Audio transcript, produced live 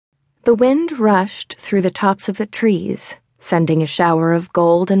The wind rushed through the tops of the trees, sending a shower of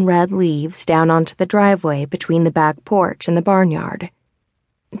gold and red leaves down onto the driveway between the back porch and the barnyard.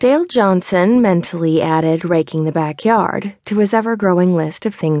 Dale Johnson mentally added raking the backyard to his ever-growing list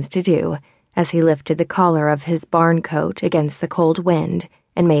of things to do as he lifted the collar of his barn coat against the cold wind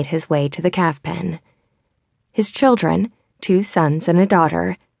and made his way to the calf pen. His children, 2 sons and a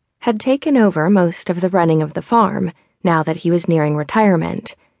daughter, had taken over most of the running of the farm now that he was nearing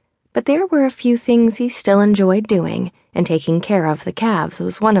retirement, but there were a few things he still enjoyed doing, and taking care of the calves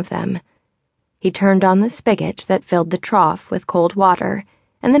was one of them. He turned on the spigot that filled the trough with cold water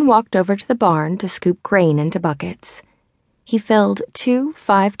and then walked over to the barn to scoop grain into buckets. He filled 2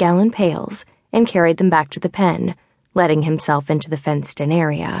 5-gallon pails and carried them back to the pen, letting himself into the fenced-in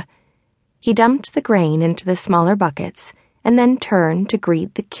area. He dumped the grain into the smaller buckets and then turned to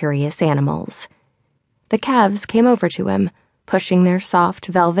greet the curious animals. The calves came over to him, pushing their soft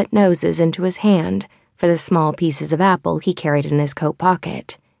velvet noses into his hand for the small pieces of apple he carried in his coat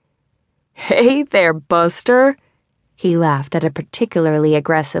pocket. "Hey there, Buster," he laughed at a particularly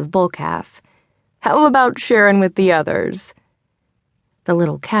aggressive bull calf. "How about sharing with the others?" The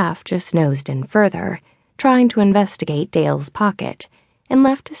little calf just nosed in further, trying to investigate Dale's pocket, and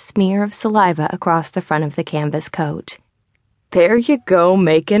left a smear of saliva across the front of the canvas coat. "There you go,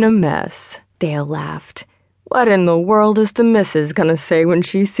 making a mess," Dale laughed. "What in the world is the missus gonna say when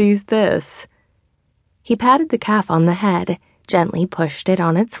she sees this?" He patted the calf on the head, gently pushed it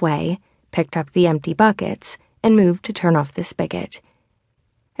on its way, picked up the empty buckets, and moved to turn off the spigot.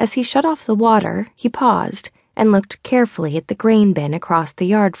 As he shut off the water, he paused and looked carefully at the grain bin across the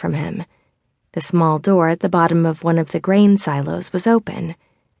yard from him. The small door at the bottom of one of the grain silos was open.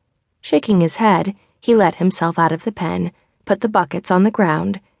 Shaking his head, he let himself out of the pen, put the buckets on the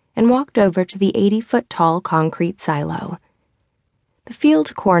ground, and walked over to the 80-foot-tall concrete silo. The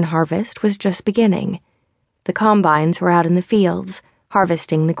field corn harvest was just beginning. The combines were out in the fields,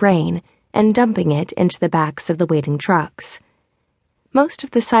 harvesting the grain and dumping it into the backs of the waiting trucks. Most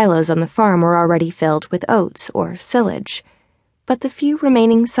of the silos on the farm were already filled with oats or silage, but the few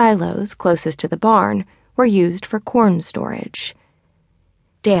remaining silos closest to the barn were used for corn storage.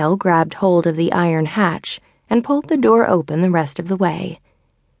 Dale grabbed hold of the iron hatch and pulled the door open the rest of the way.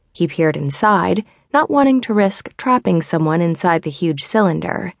 He peered inside, not wanting to risk trapping someone inside the huge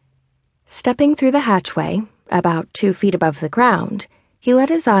cylinder. Stepping through the hatchway, about 2 feet above the ground, he let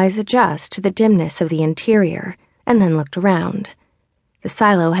his eyes adjust to the dimness of the interior and then looked around. The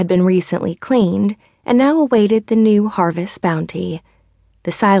silo had been recently cleaned and now awaited the new harvest bounty.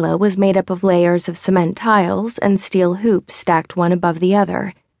 The silo was made up of layers of cement tiles and steel hoops stacked one above the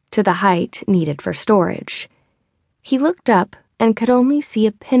other to the height needed for storage. He looked up and could only see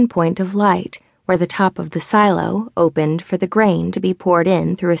a pinpoint of light where the top of the silo opened for the grain to be poured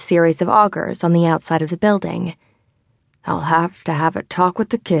in through a series of augers on the outside of the building. "I'll have to have a talk with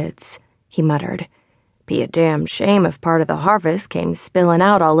the kids," he muttered. "Be a damn shame if part of the harvest came spilling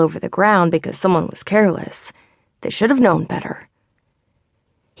out all over the ground because someone was careless. They should have known better."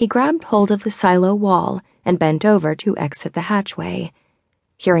 He grabbed hold of the silo wall and bent over to exit the hatchway.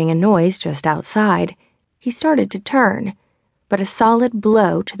 Hearing a noise just outside, he started to turn, but a solid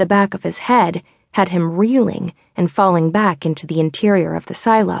blow to the back of his head had him reeling and falling back into the interior of the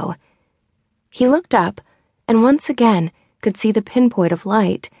silo. He looked up and once again could see the pinpoint of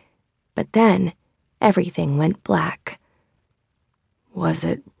light, but then everything went black. "Was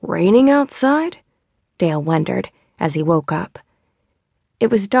it raining outside?" Dale wondered as he woke up. It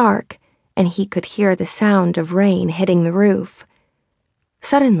was dark, and he could hear the sound of rain hitting the roof.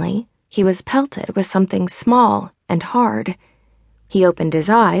 Suddenly, he was pelted with something small and hard. He opened his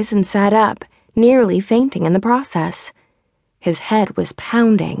eyes and sat up, nearly fainting in the process. His head was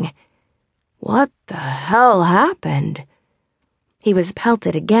pounding. What the hell happened? He was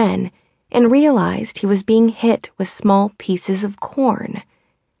pelted again and realized he was being hit with small pieces of corn.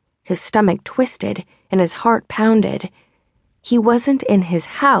 His stomach twisted and his heart pounded. He wasn't in his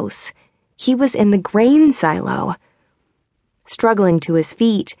house. He was in the grain silo. Struggling to his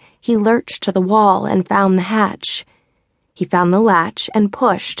feet, he lurched to the wall and found the hatch. He found the latch and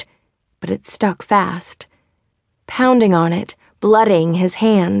pushed, but it stuck fast. Pounding on it, blooding his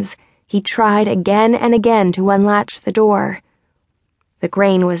hands, he tried again and again to unlatch the door. The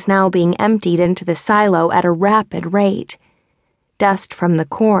grain was now being emptied into the silo at a rapid rate. Dust from the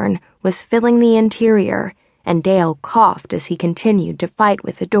corn was filling the interior, and Dale coughed as he continued to fight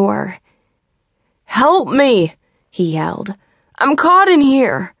with the door. "Help me!" he yelled. "I'm caught in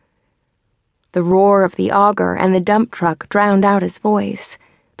here!" The roar of the auger and the dump truck drowned out his voice,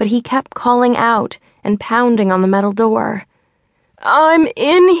 but he kept calling out and pounding on the metal door. I'm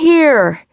in here,